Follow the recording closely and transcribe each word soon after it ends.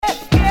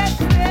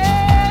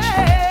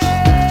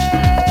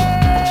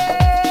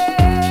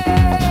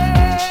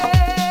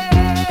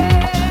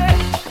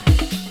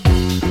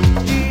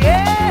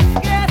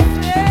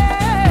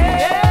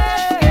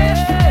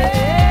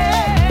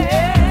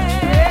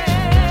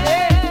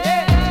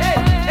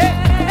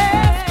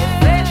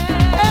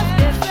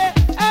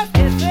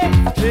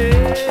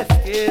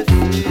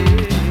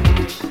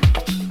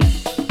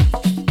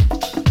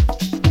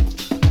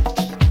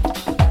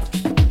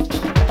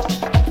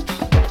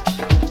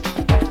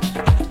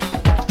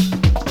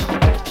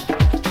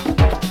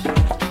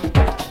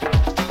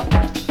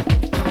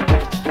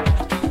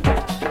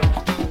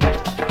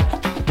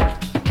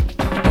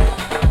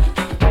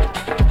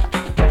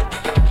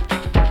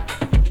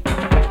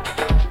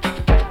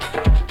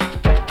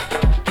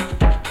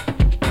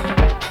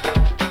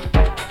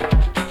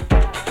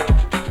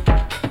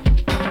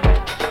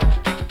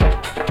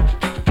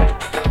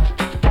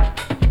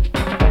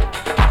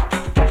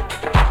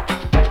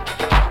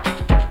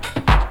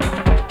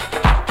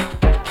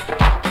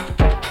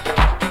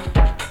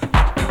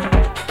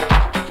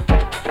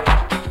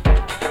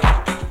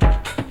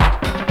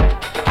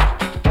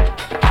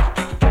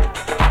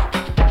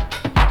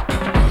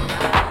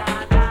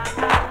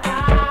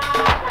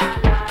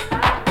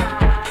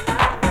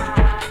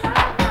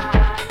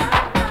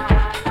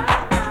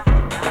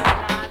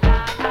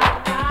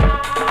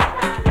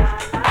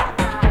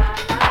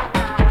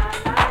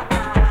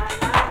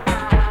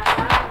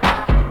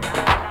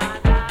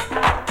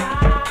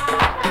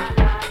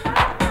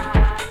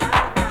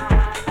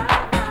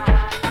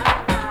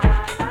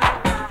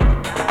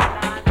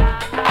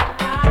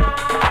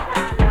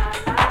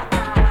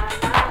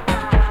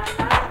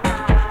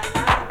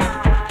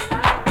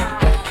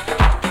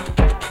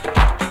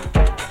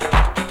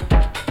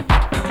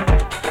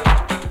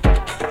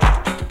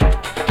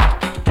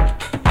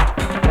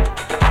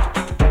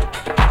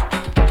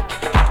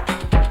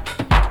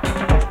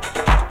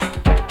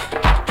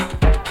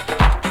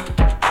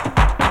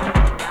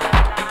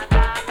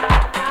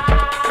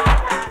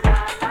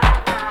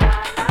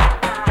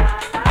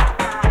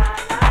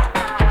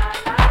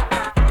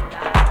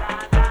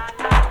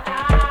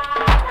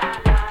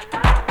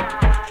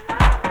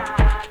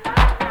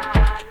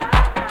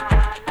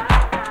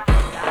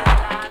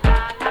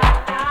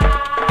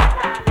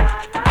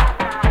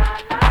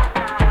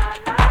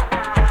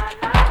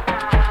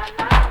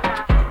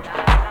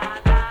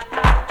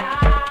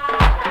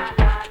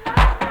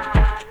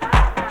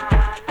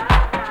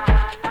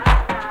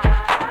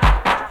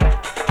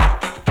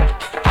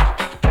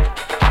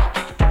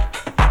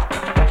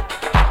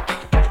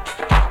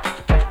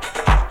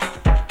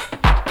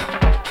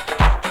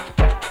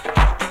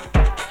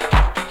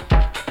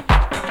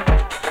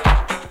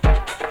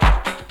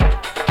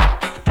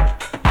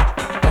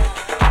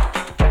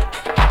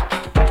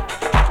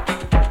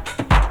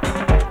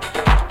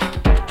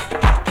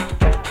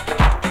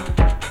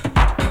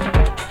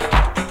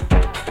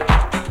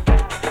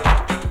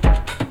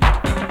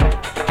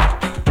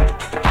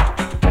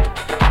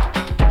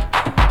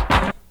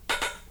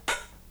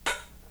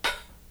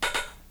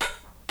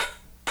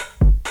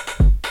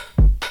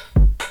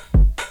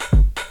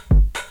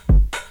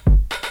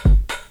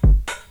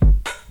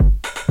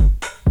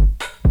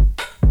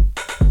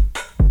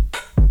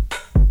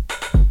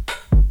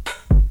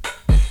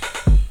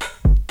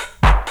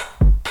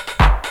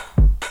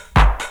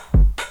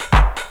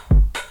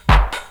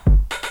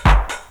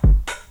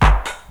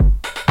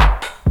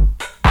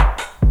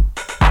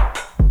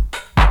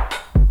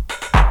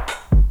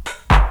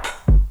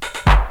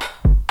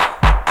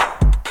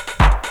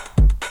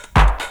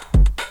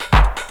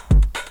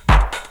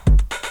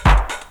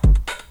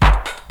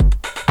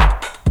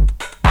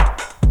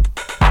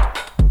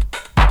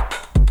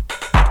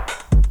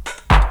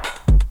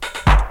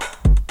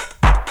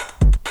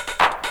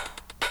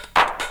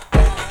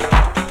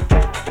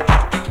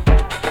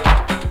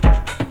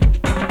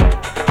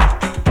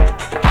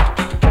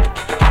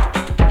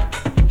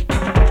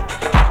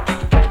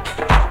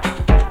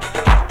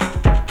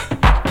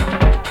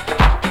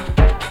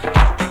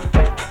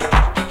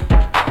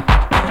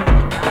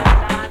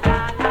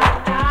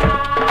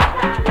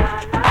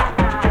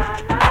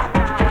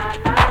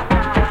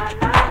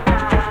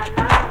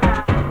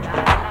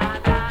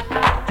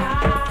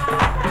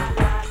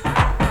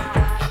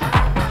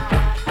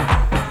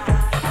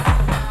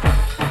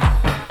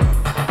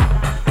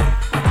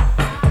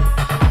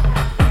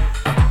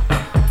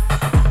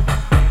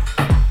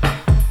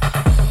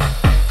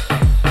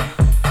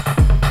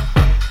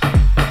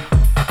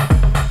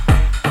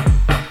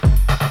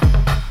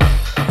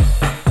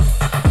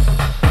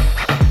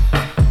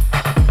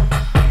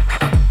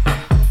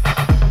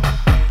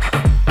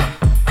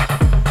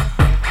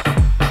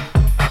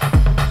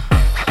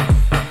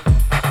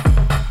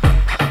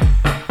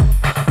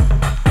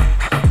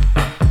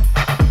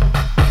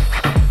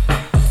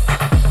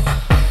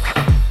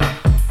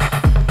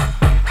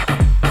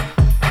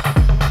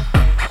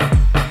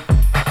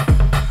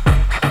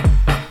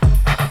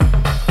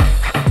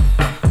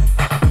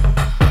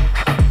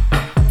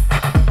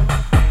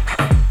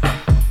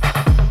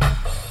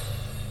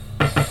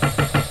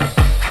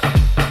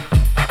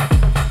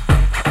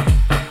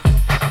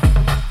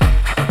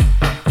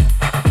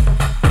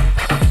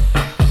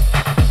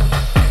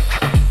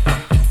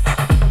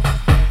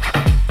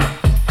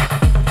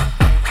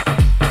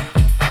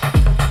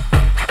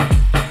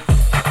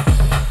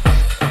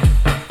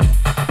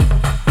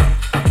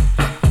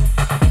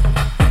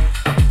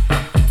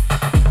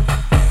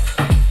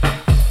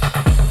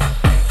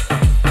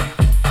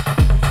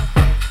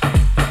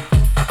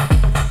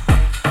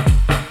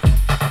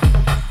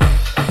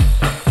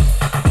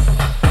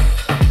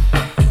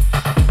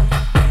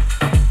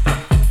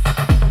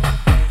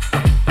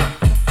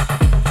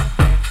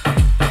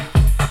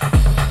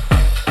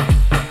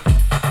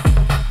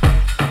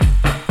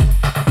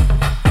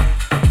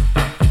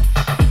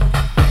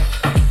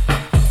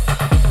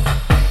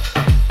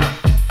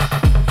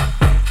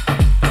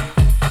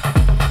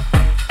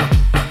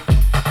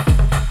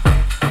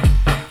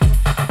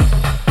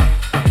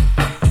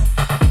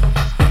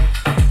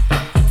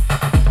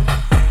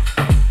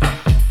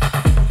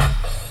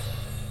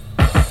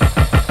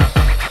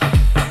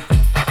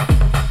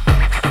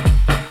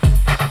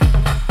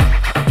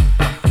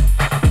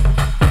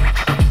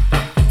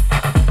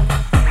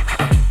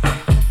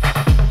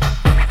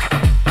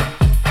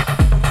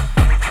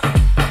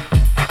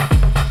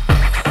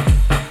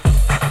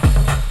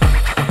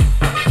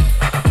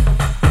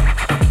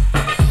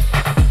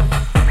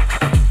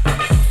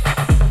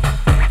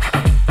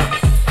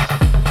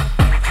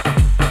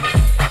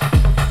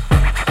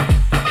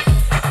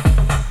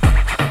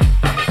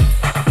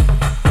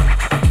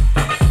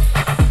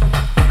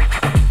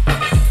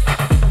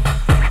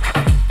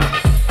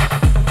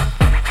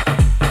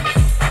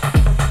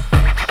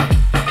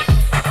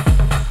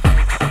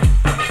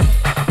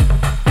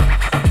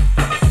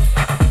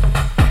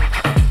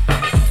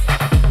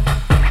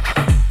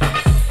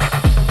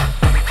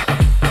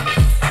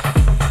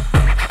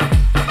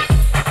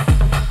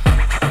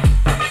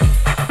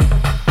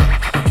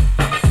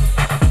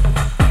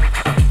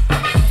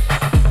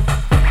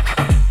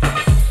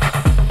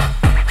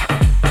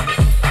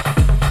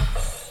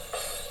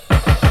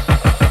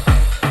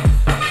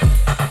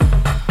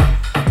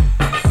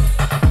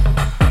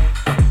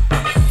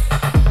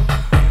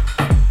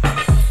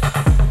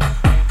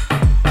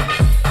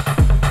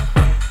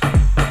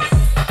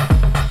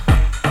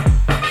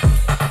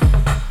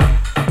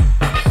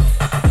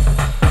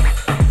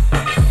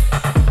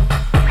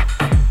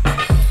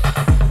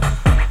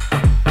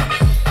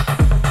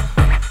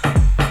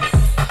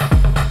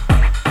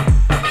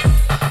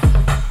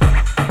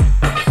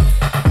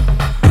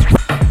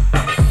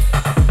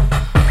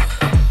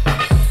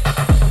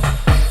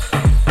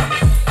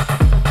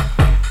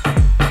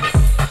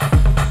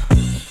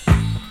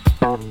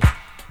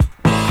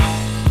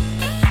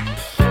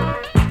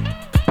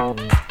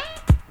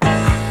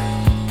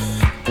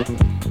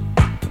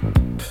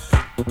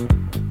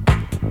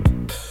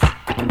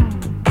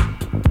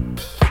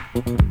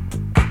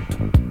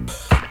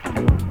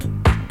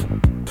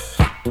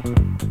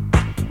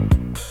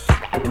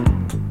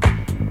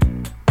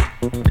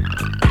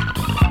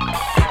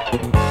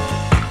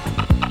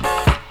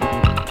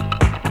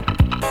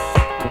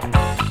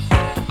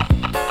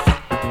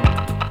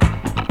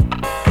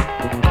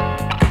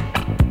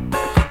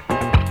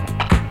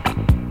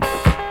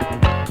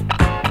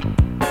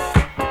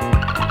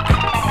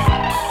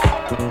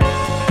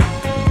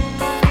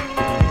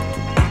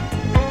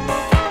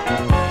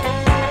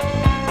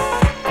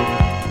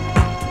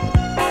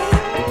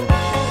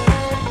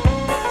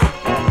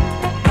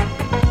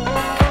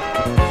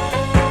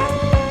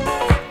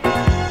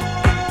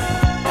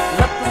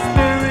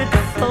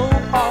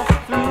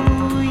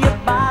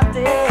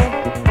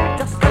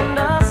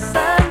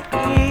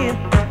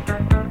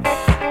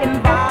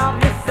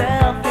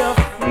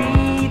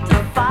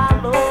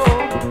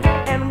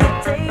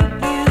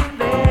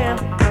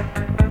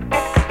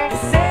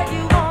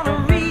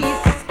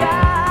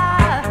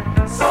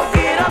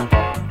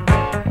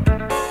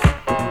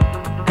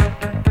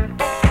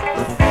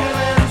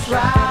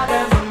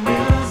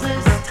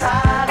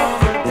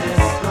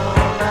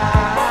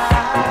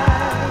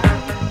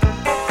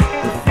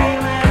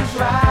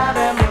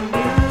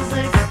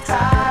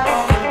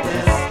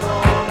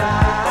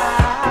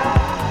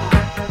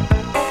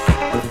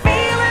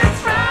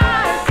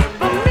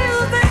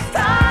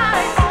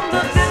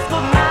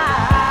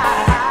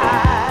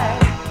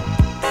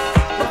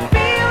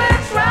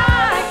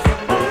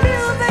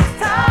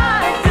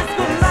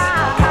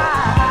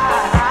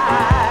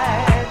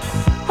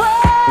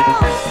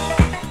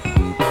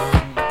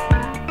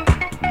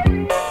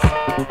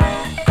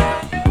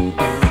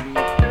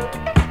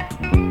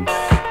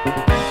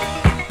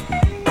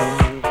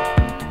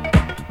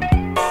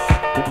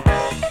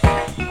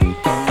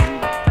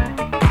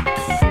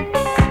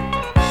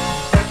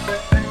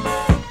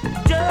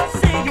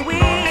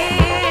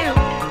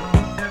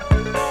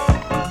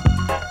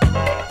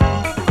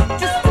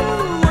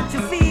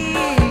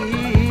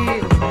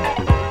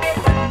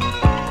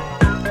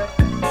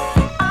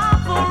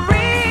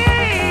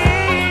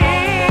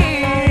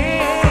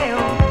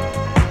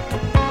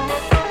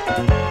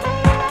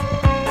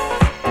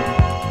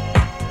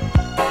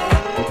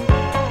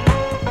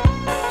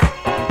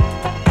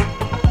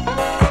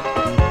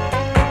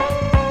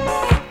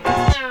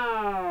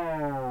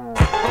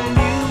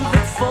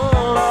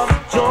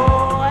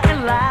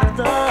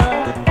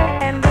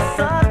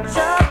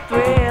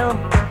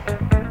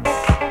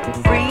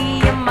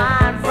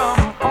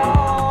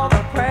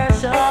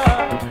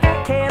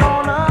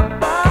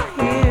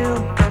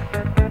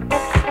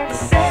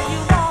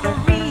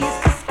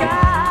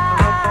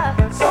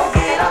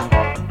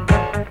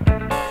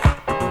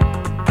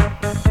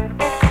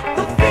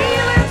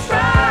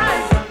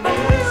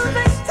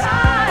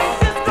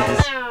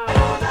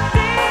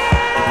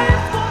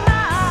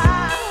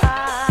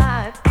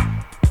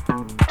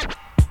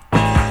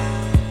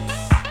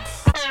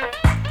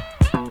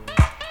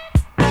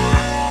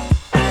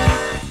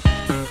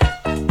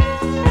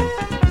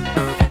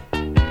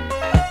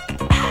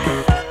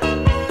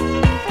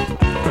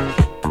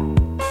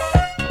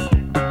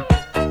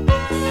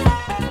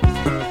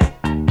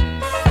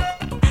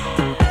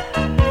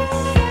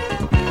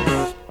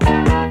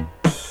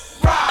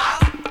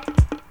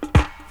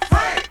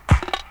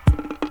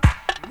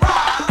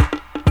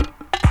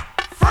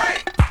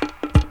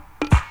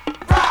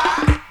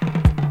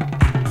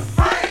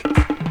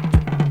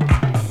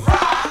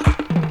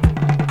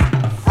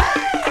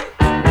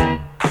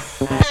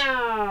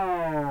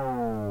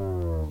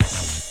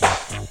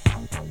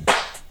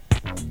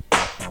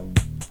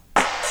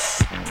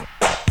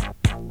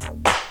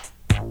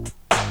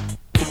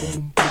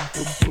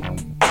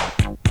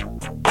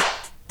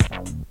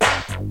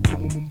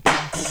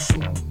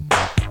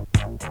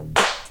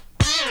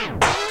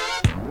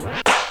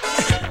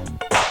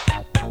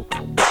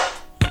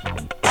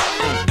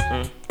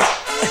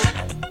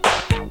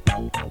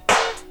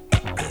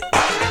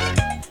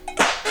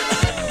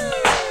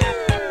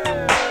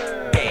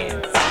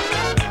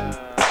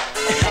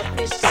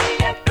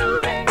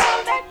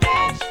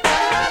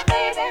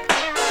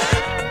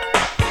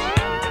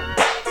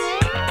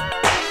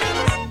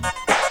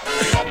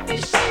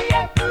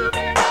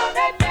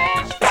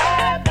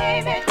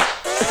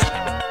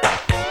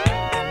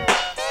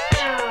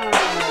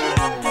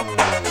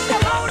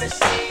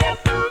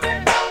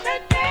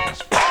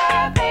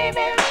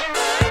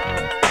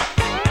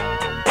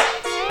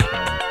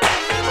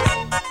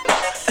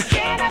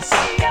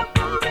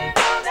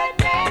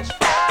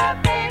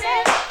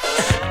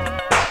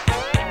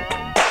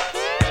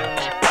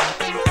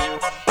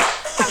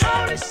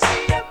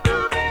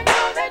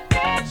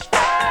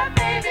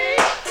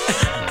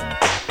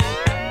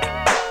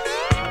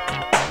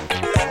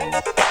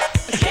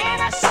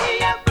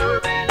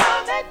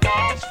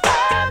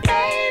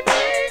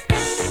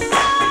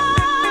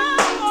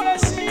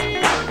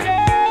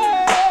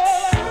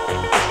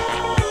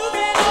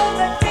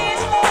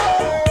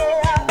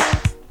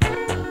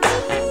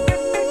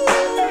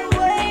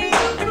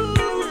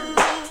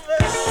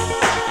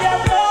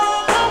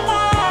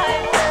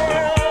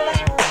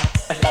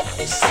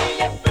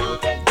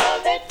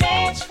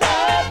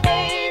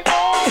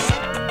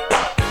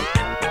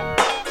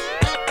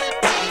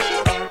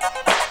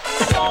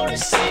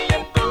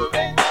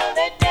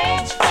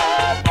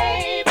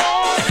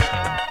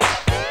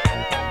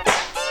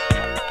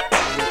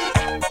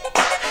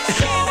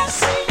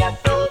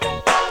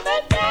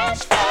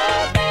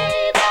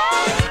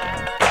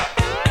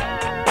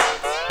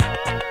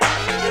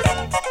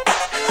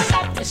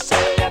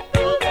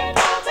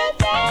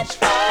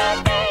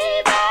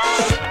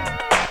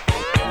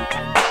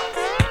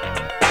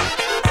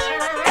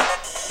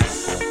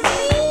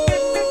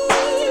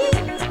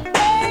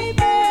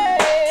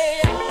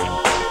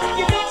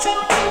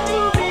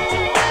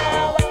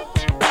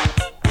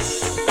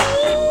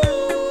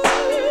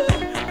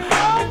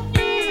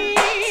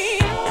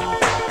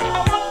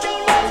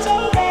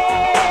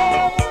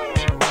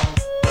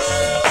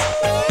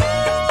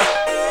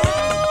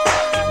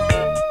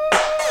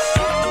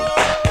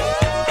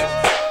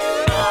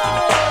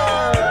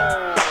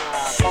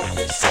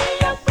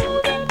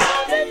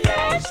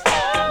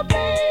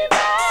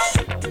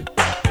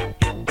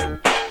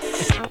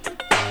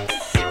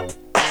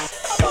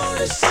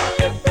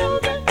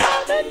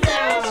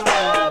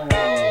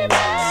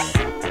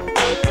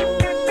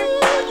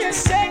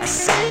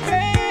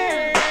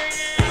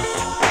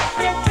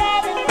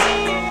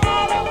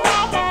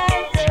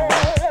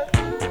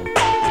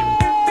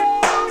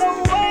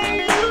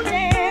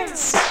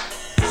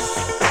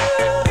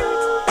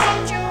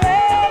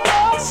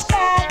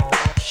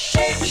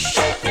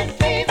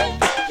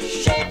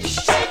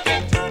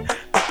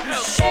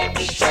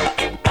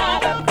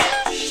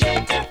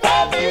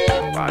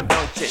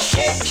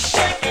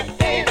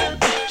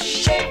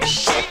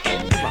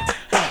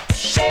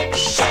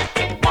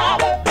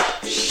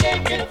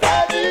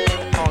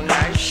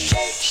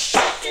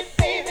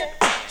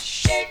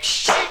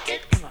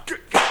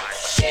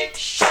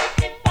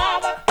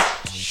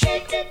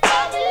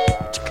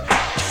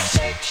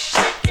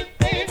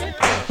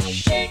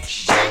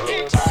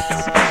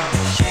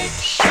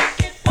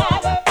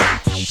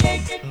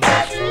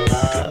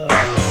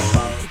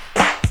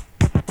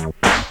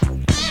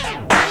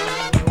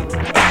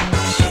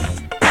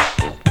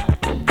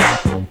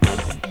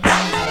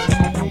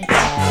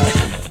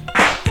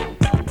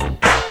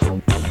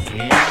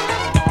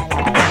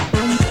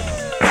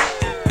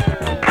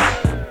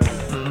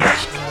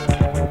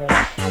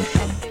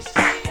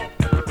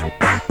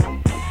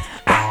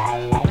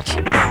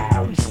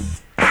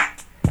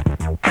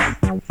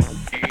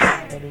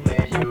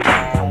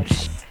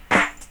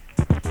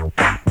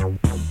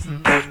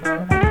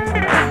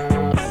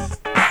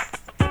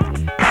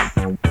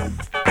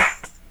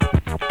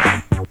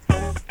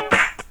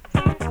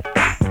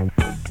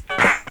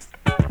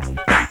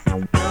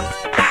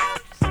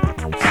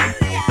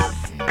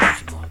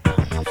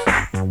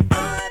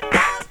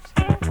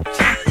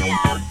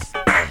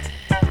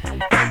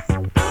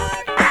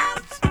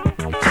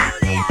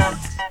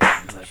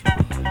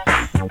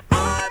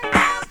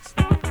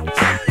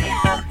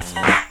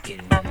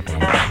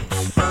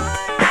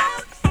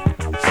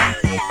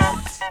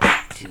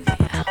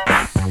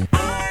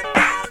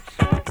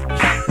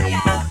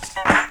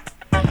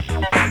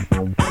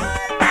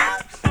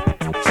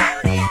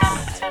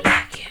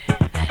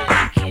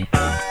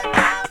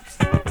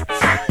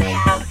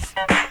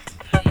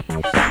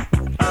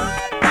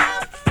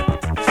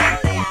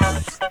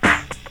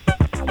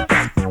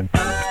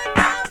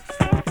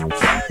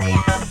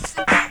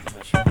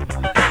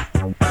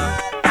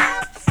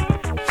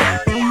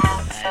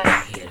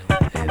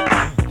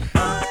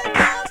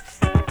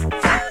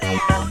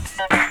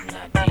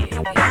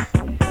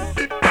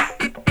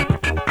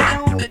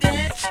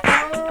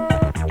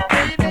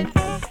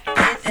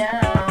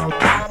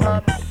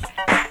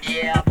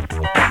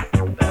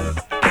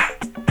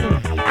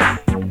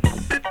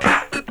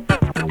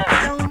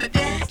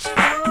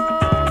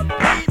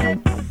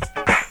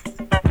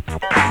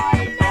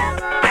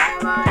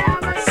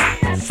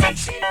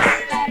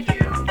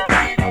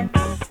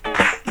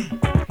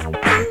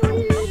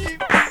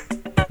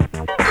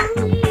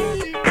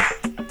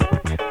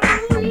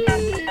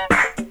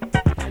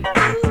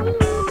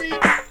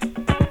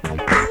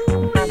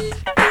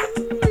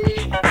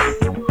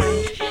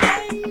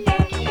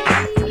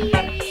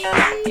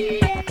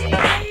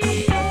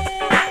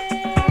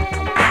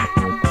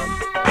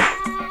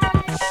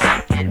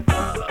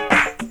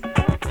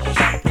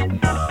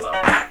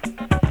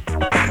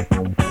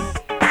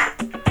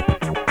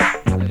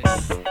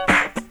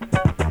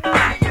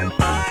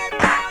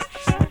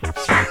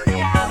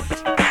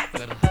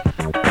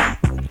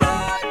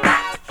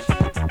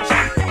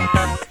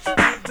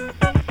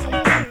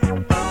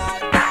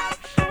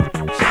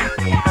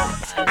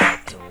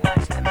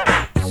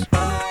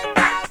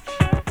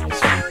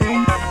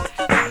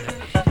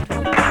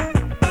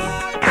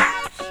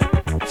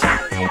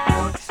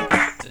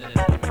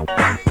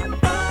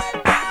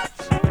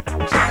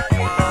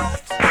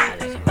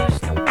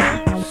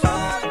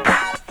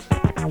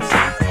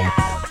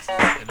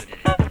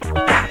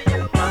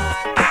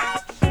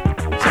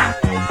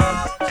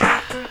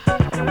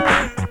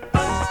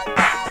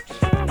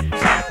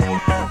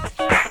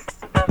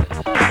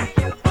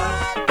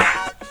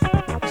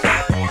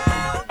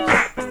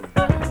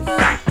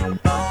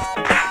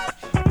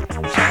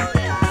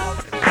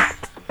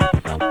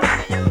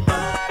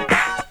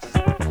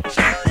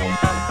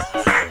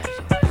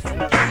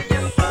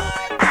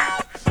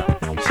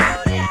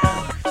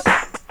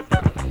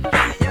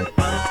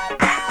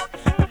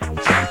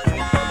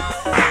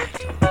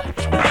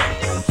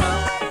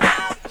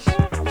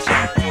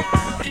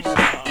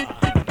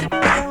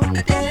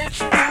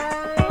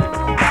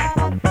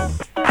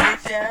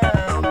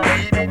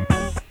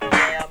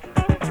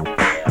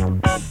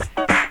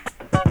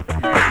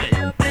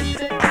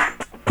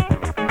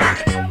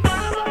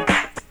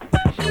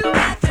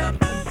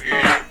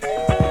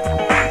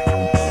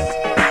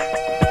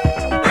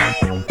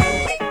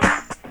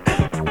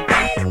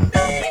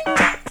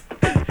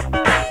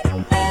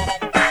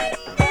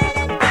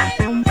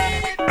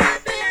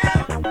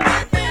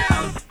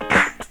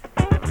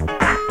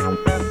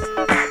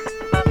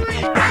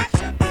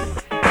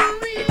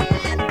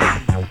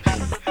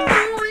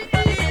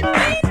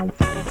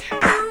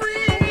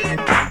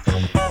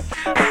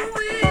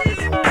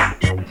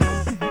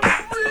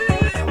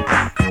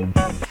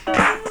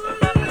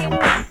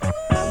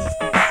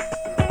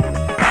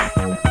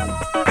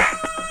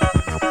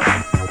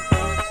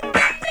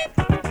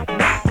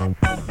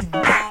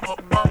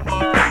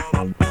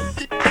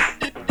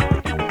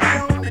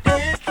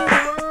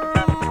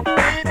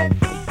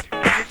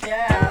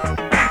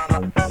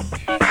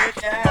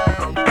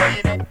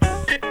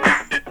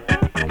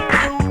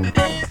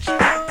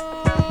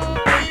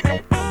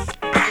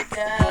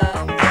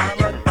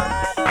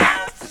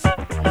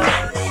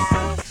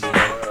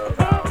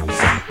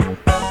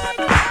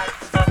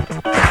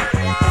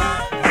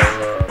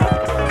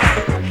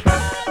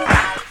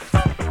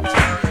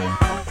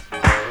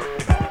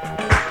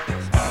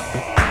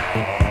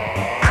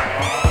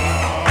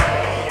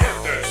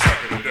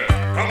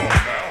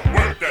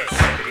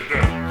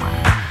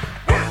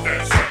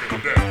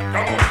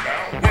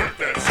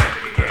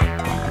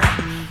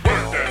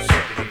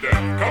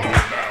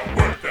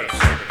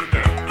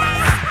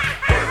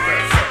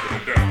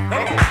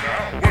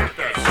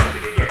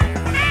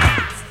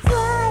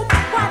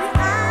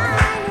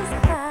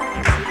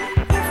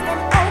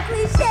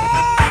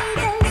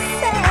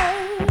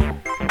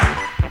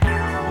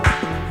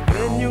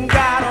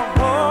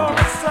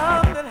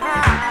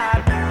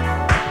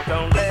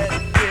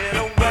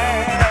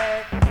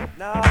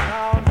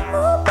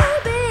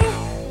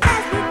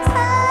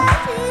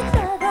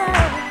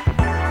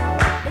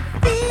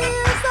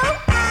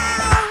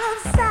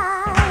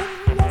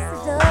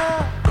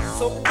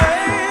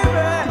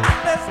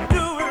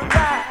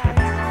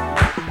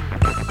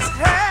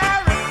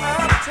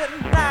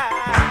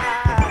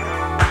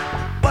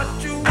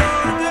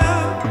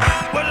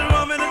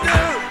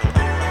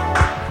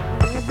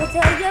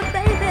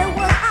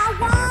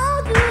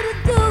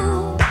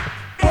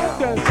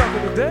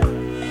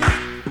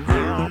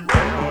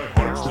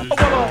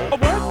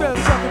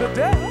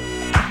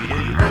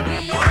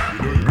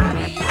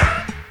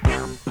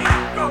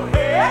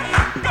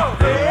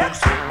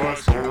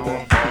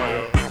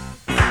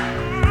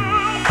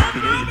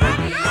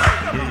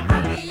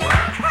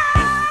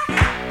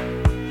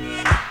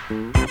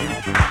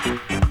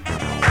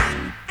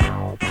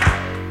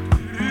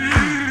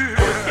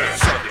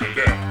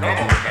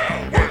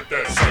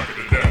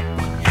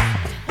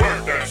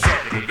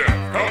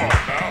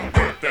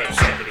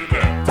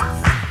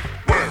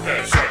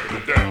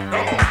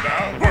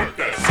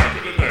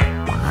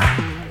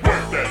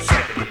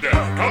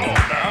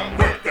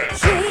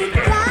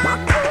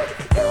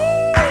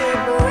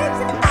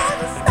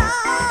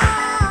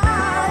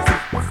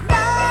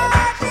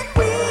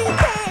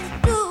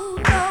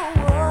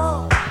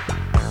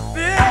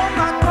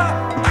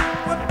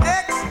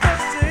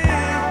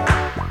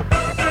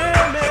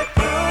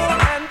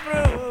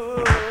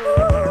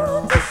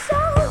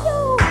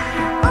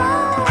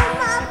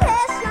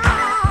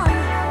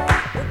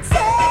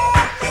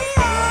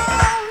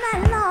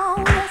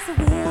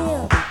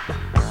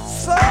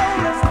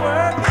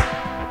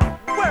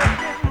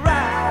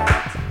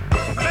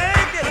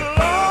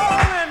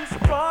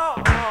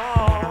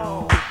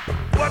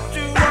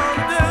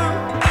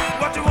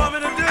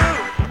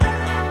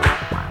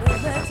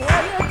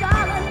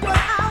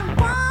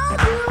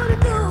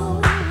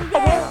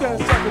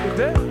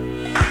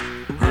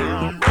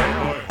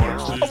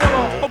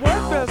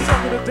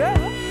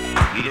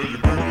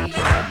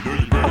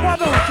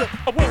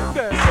I work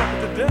that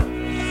sucker to death.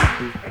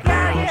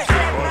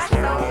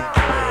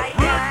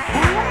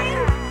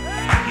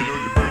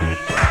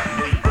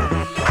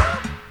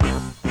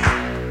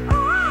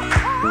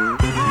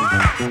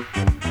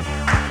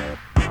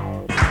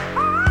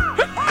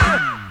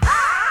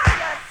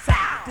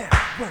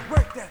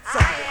 Work that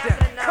sucker to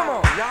death. Come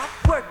on, y'all.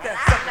 Work that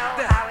sucker to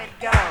death. How it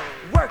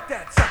goes. Work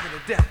that sucker to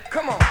death.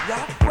 Come on,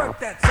 y'all. Work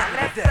that sucker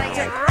to death. Let's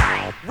sing it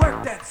right.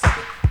 Work that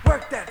sucker.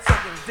 Work that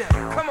sucker to death.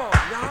 Come on,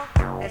 y'all.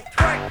 Let's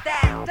twerk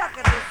that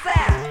sucker to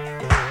death.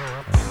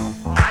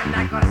 I'm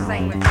not gonna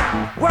sing with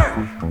y'all.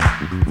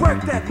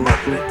 Work that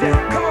monkey to death.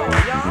 Come on,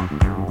 y'all.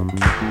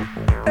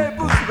 Hey,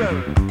 Boosie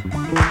baby.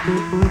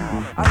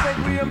 I think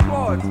we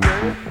employed,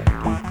 baby.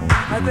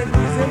 I think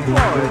we's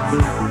employed.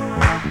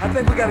 I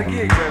think we got a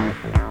gig, baby.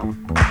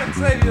 Next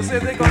lady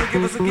said they're gonna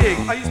give us a gig.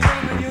 Are you still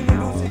in the union,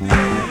 Boosie? Do you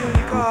have a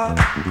union card?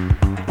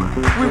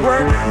 We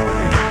work.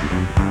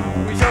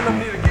 We sure enough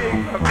need a gig,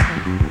 baby.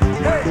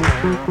 Hey,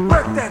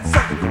 work that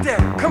sucker to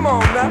death. Come on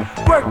now,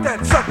 work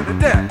that sucker to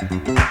death.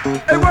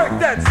 Hey, work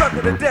that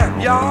sucker to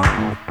death, y'all.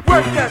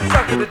 Work that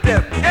sucker to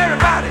death.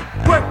 Everybody,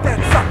 work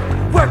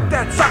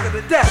that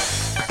sucker to death.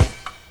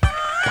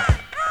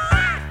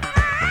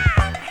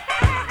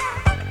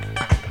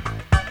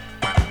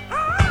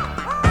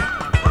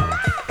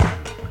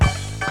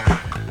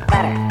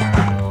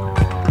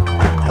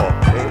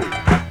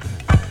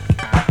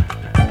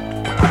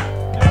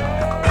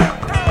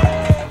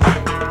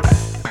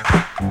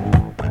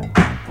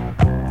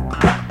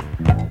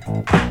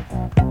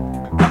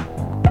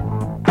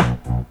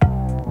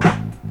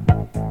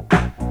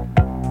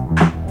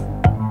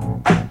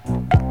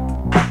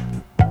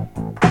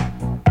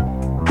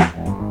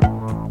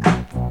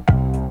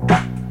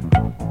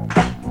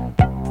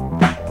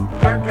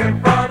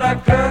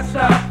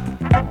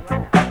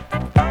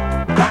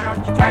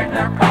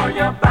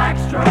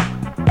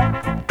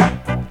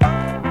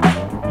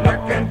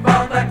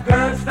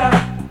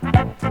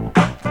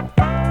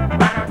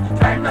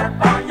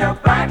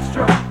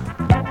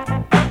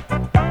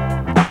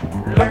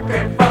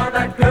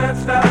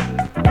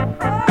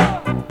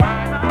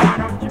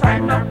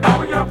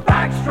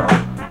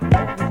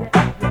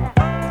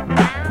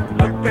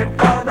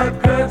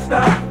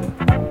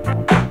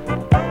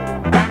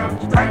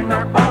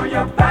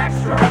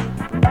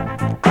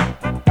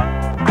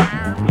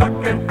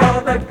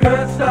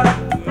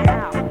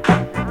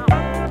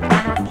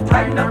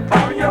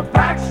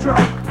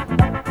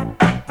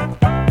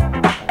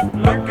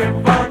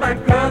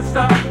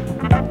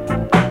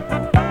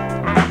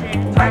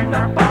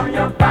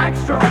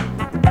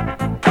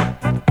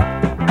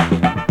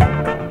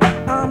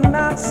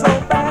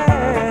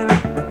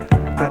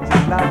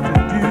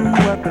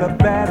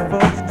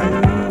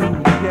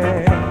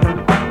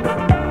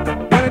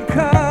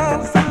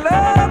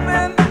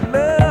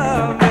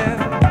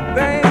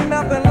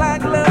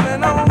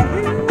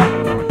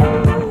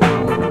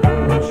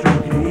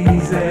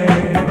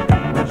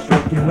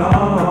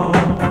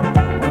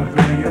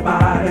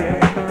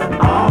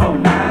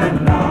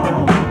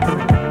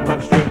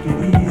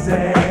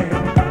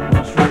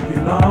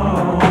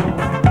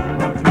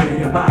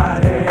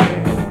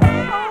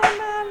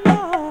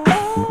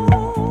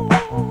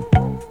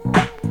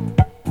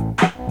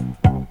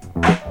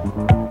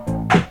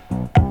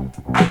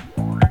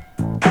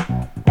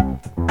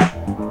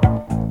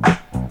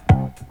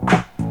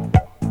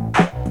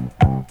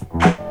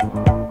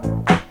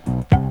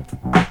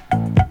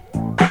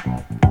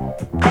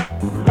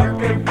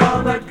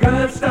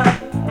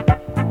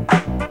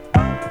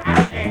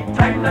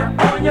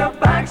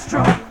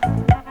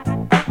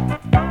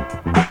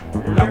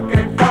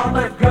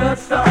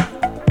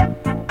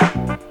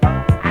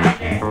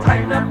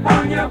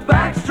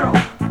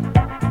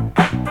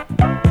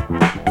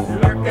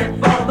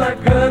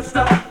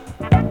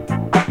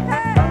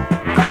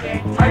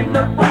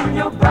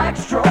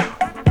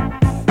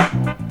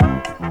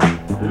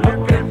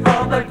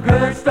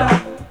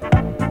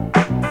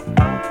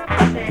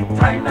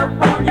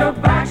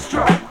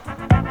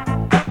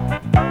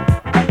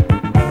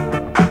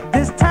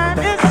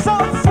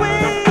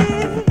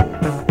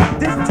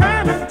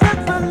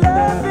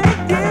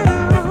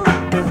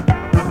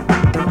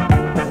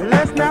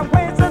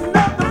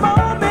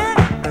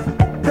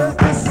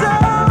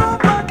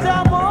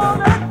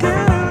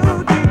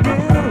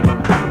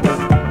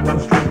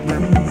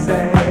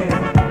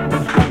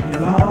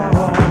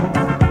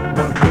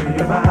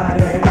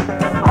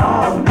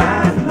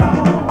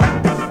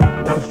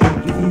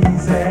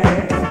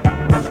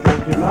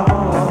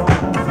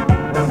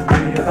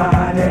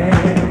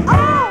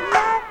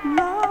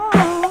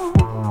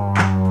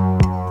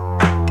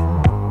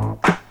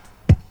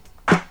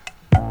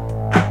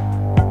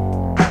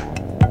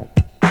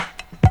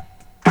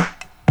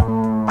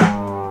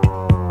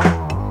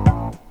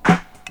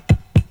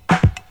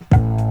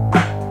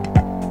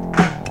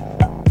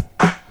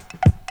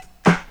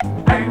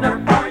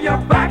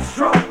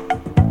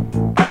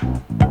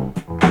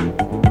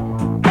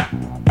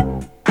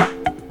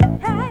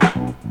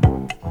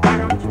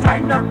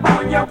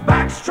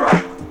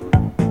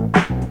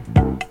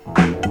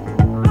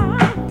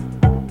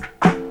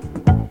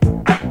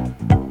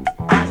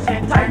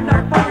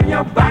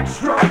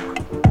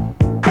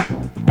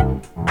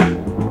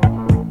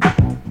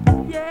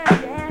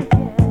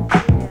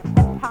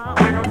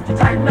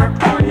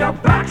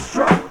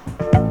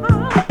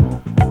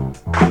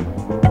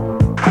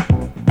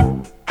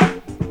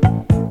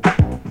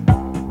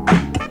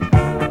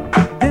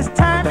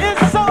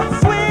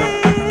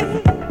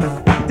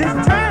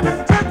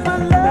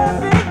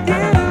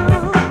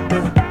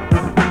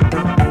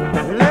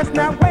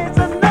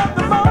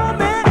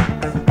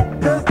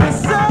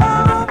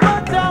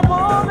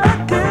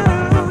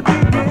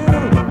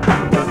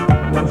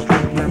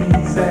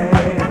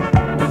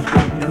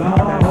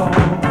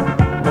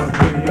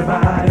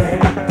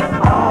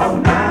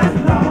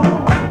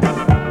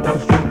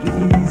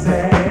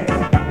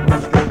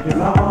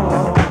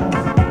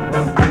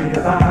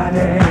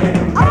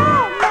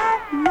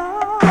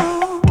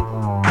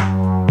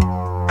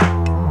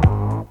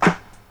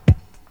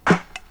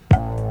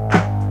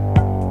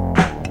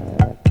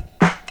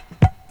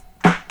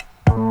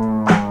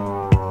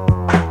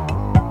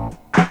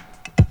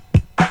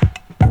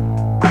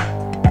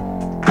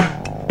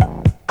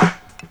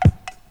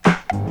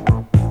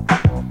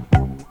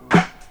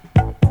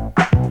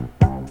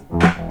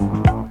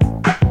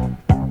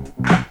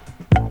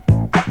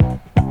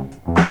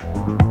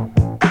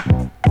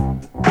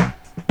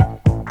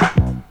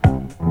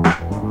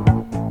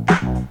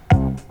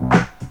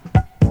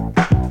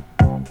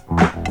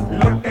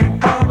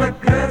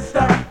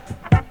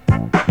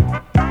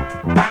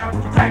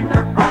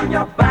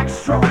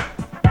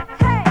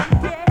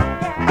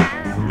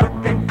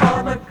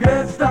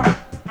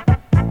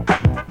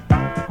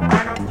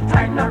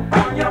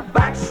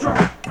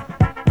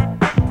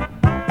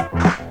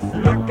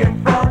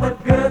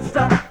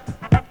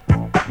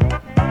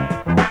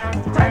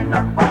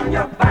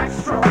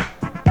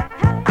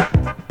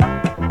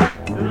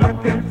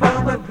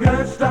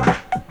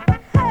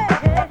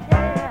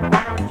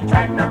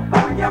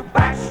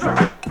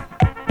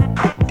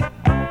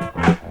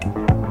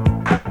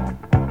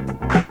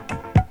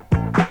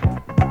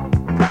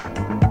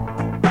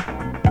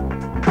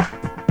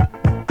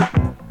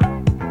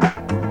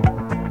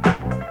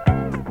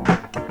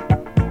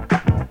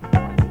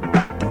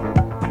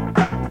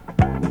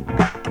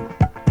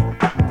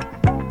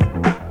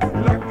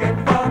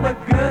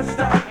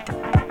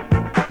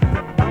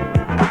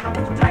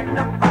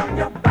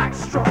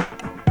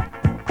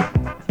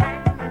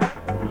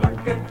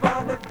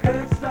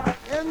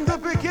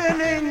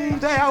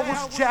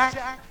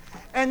 Jack,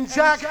 and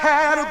Jack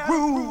had a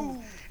groove.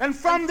 And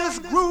from this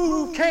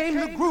groove came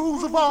the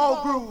grooves of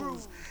all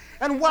grooves.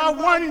 And while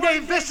one day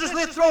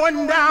viciously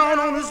throwing down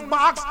on his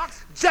box,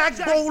 Jack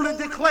boldly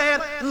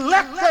declared,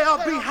 "Let there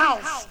be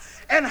house."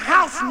 And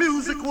house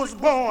music was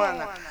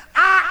born.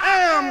 I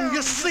am,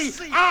 you see,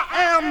 I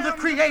am the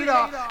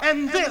creator,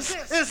 and this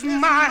is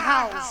my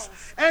house.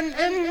 And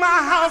in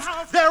my house,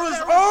 there is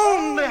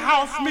only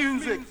house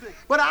music.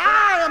 But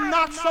I am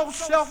not so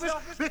selfish,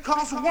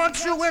 because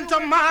once you enter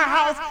my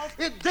house,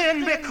 it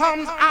then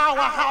becomes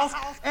our house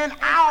and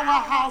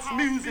our house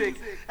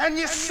music. And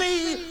you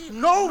see,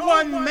 no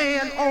one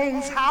man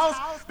owns house,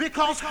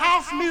 because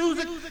house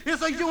music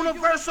is a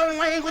universal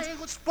language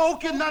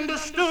spoken and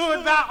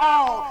understood by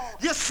all.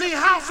 You see,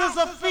 house is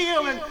a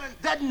feeling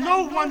that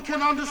no one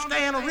can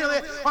understand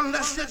really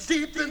unless you're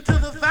deep into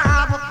the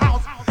vibe of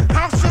house.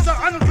 House is an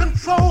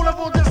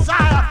uncontrollable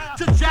desire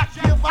to jack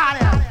your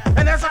body.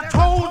 And as I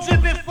told you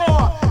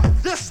before,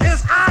 this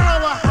is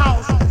our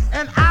house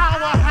and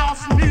our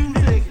house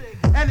music.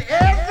 And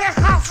every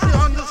house, you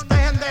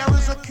understand, there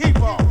is a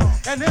keeper.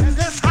 And in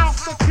this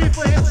house, the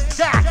keeper is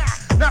Jack.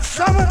 Now,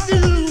 some of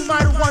you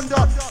might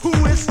wonder, who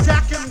is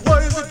Jack and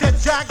what is it that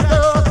Jack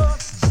does?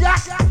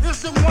 Jack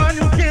is the one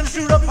who gives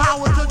you the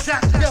power to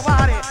jack your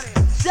body.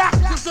 Jack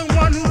is the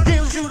one who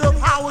gives you the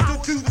power to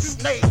do the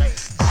snake.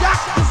 Jack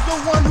is the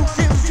one who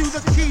gives you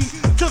the key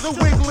to the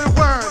wiggly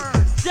worm.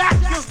 Jack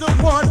is the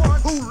one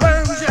who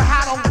learns you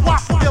how to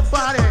walk your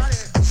body.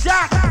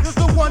 Jack is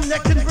the one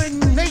that can bring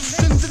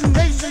nations and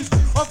nations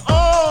of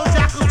all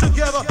jackals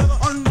together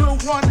under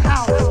one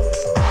house.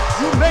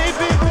 You may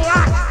be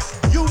black,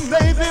 you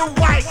may be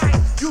white,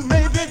 you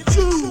may be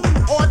Jew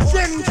or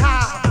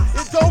Gentile.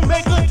 It don't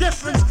make a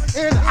difference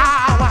in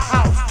our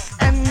house.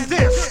 And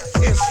this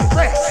is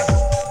fresh.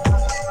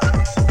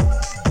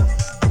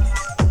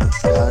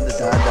 She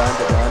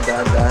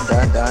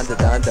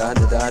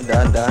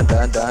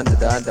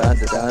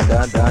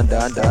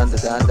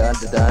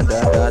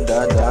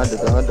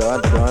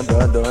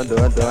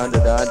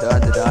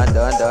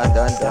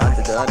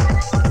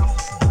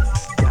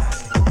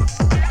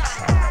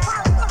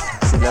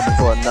left me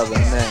for another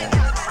man.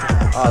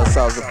 All the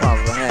sauce the palm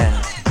of her hand.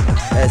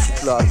 As she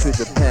flew out to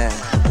Japan,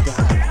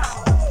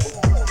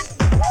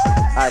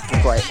 I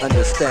can quite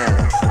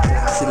understand.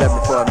 She left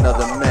me for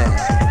another man.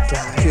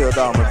 Killed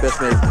all my best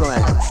mate's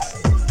plans.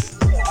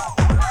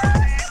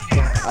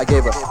 I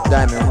gave her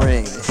diamond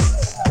rings,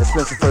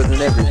 expensive further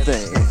than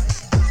everything.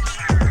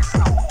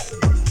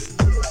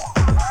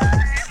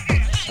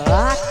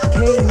 I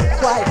can't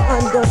quite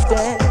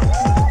understand.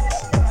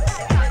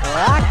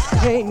 I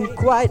can't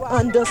quite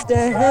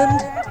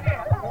understand.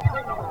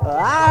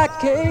 I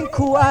can't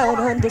quite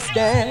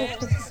understand.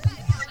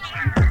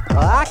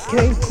 I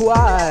can't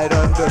quite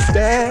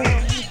understand.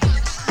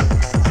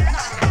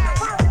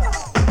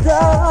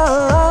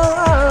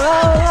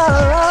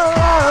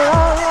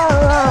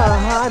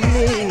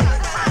 Honey,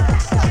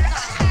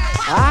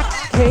 I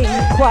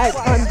can't quite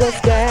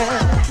understand.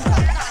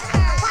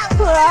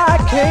 I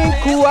can't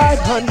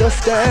quite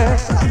understand.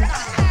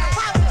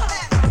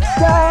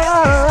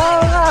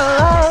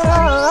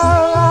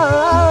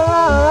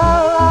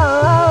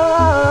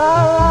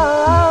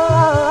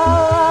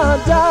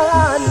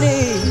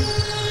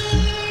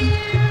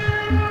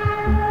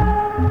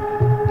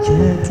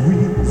 Can't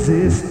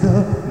resist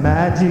the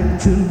magic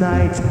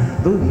tonight.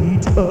 The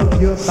heat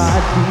of your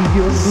body,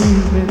 your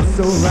movement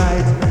so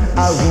right.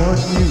 I want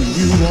you,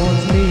 you want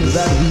me,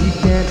 that we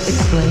can't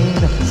explain.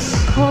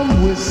 Come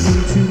with me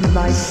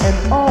tonight, and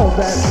all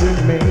that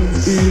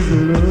remains is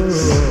love.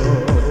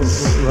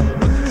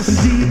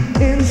 Deep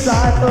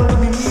inside of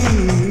me,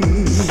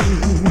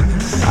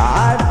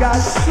 I've got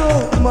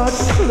so much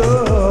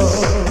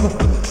love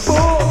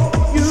for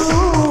you,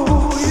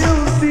 you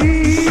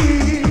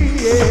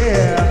see,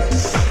 yeah.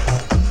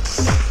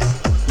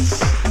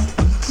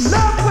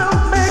 Love will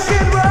make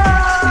it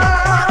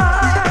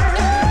right.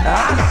 I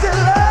said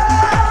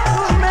love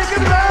will make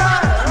it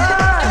right,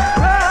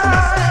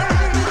 right.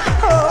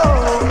 Oh,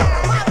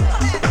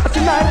 tonight,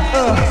 tonight,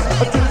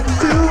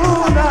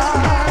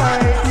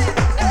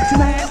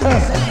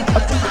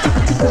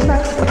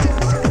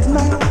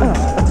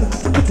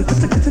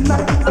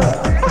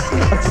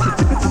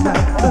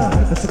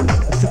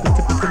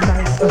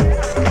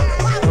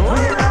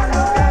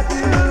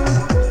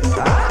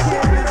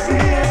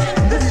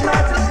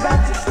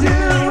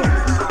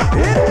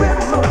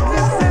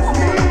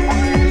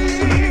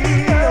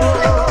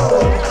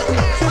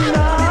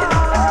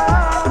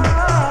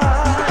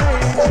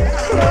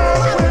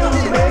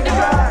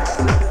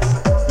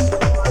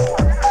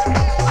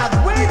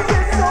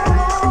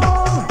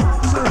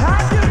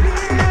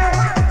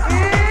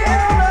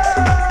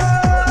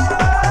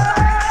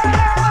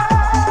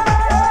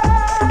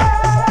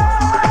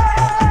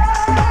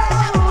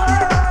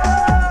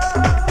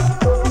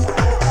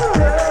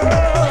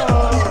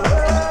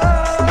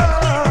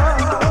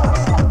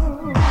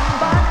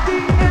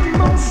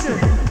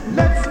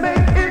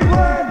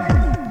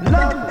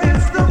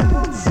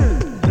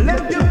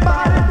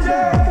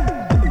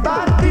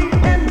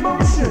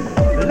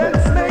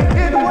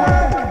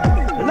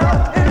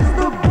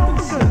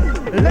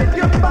 Let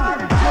your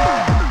body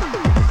jump.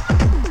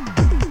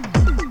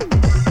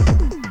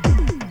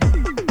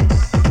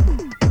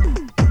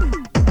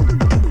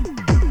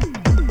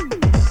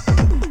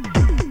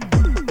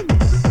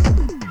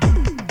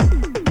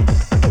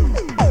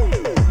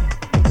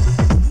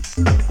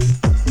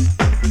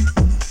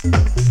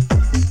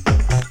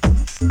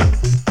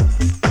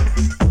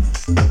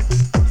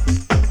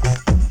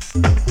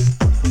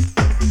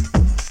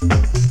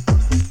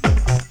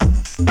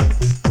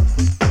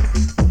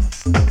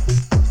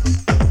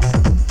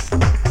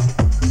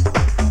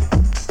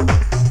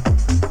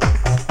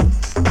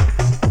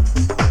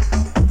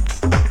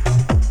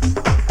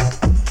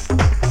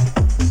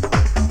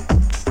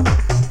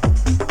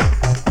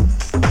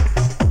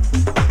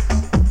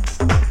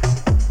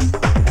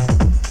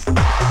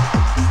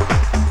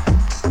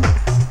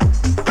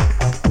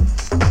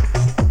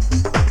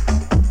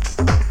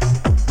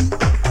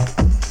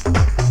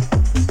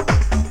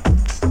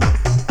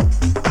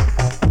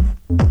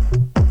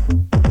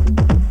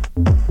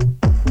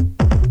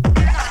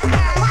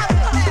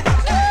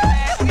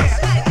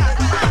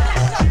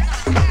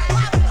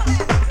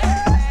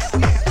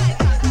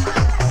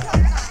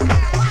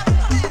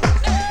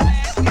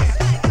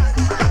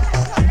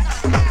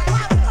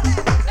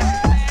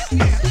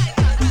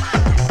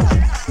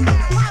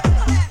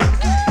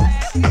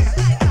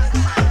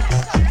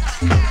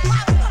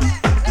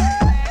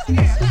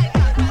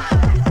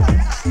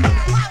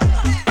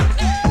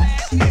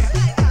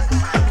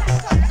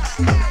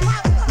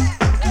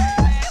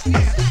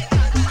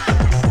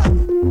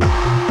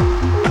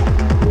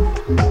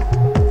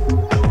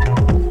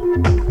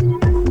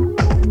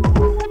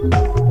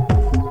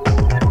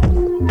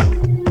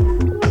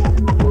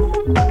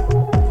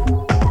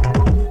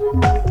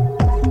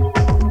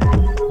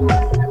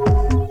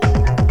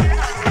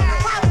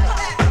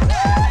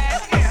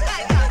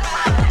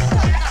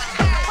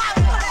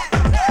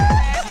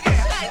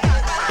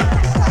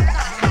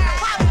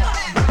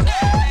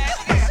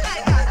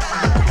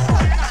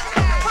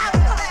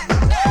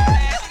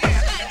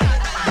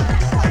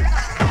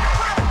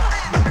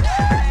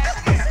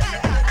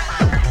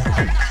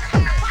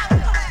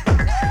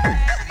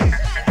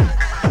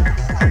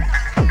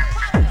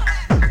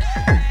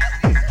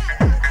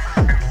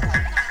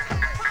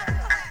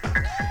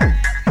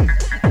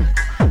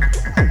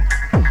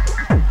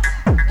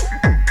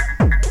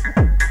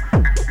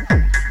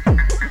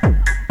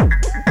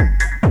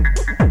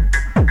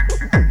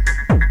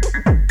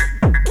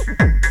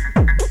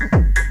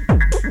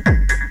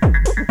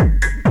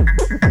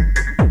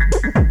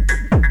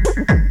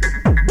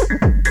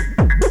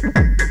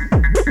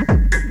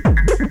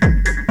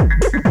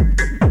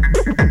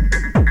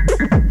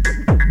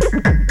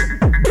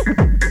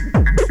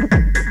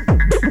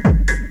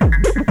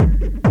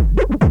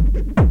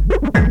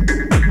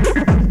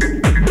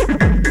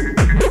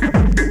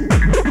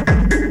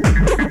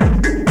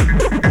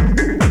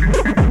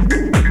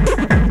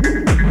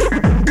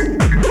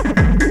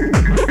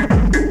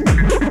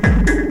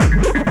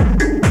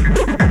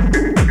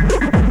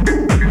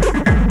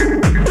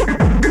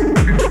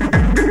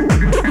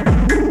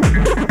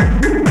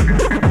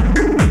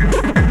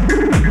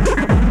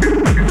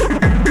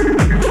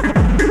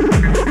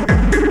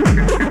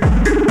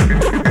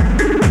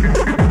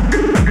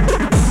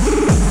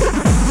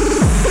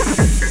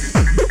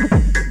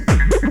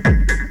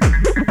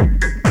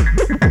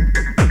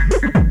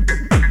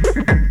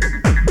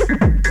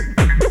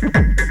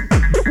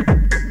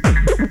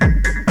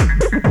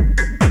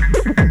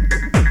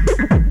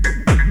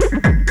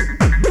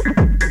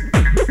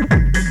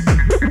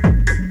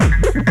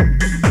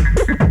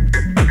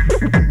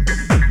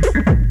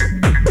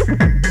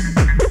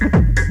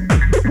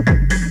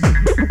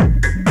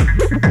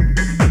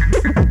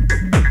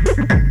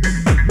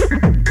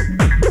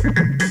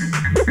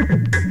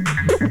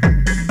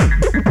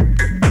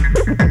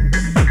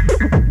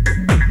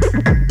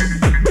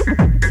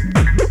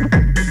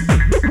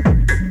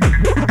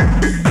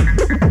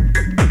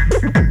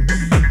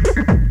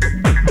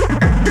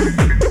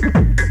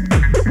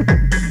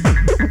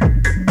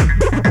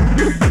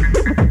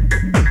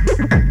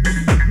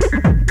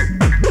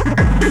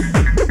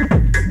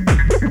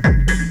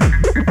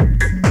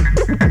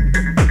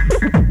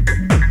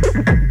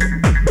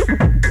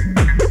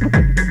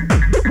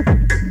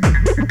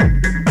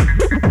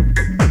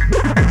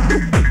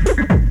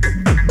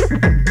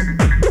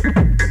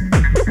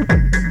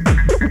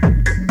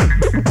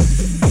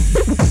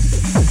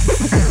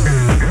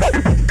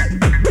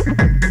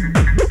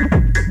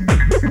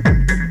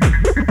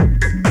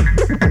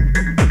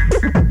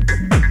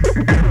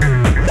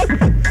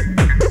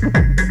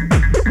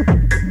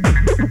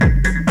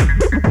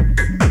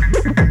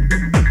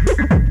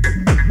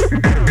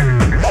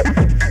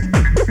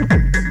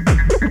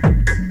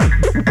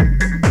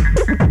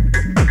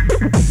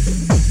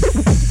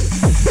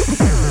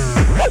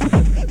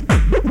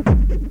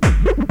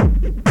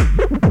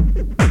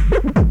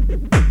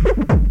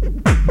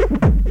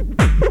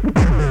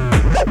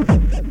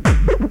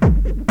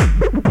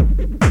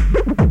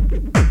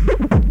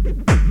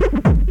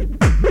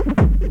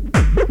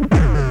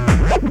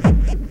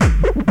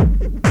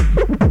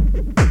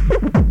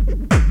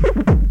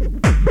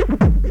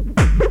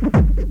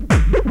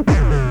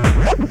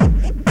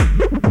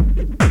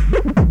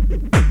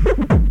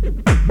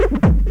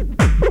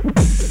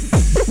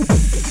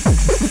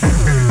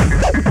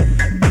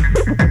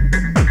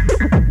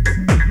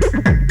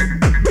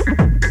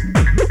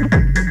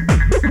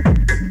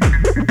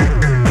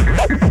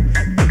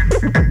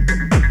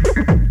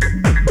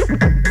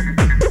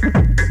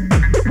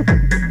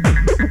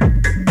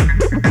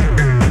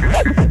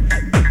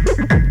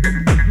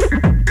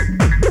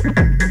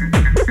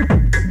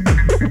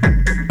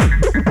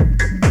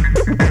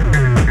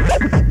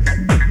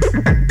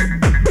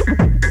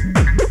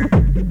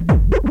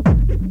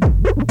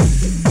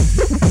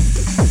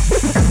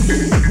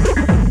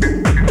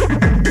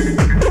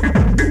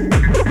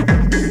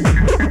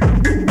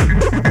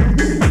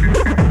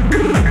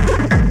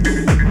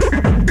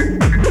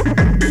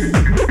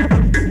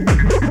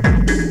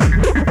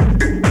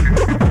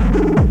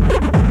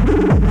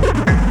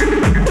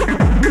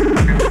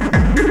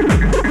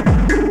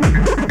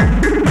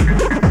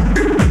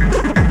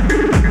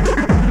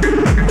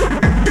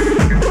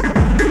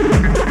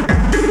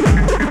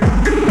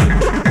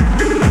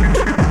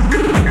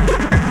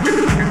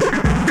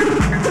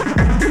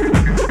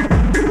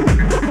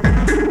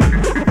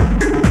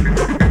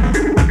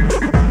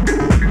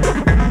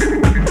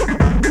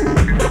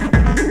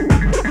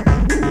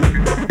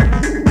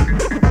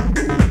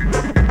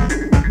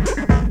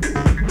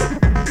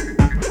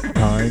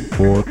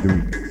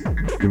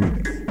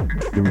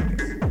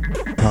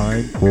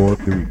 time for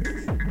the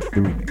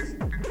remix.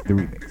 The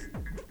remix.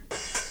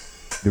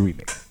 The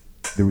remix.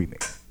 The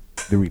remix.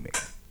 The remix. The remix.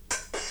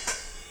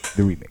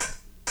 The remix.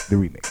 The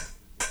remix.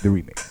 The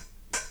remix.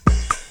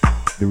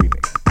 The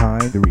remix.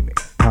 Time the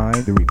remix.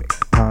 Time the remix.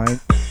 Time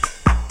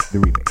the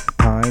remix.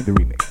 Time the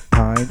remix.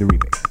 Time the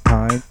remix.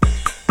 Time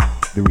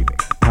the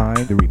remix. Time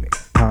the remix.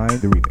 Time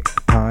the remix.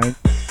 Time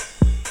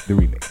the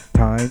remix.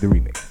 Time the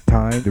remix.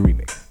 Time the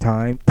remix.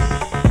 Time.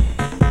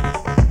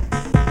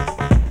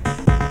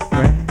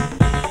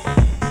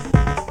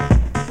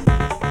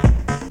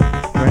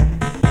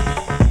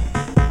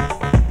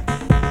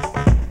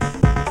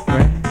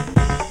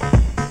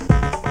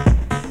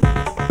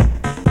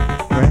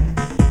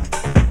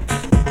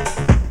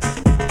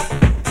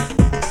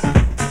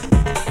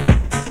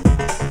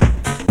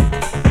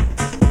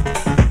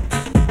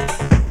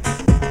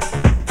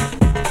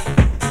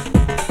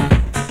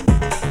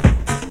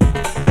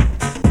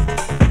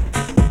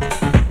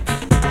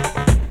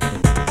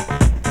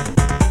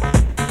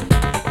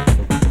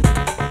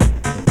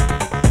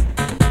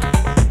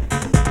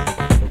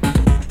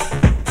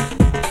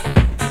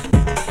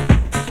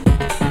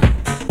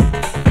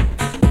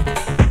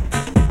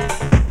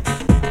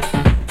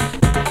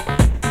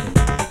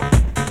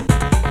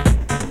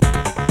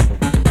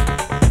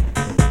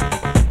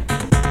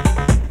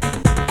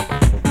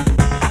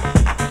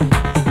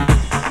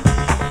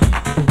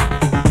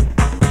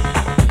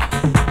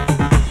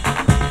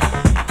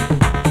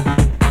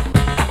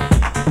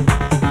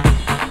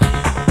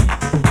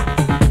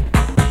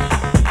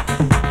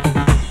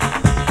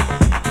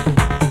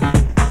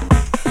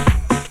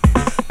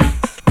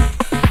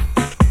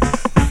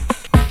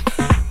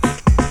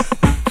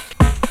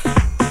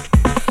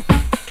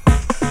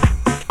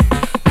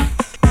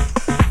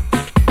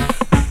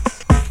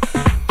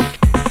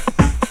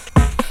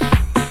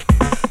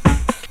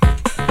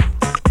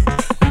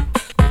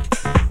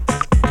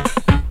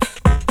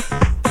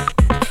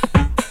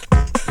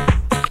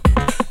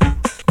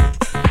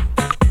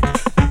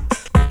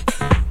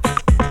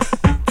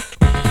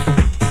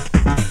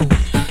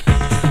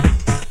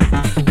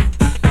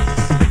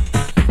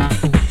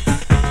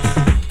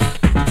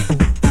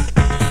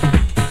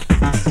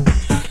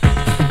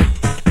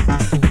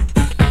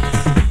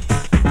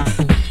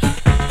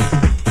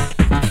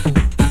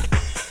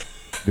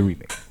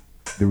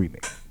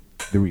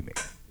 The remix.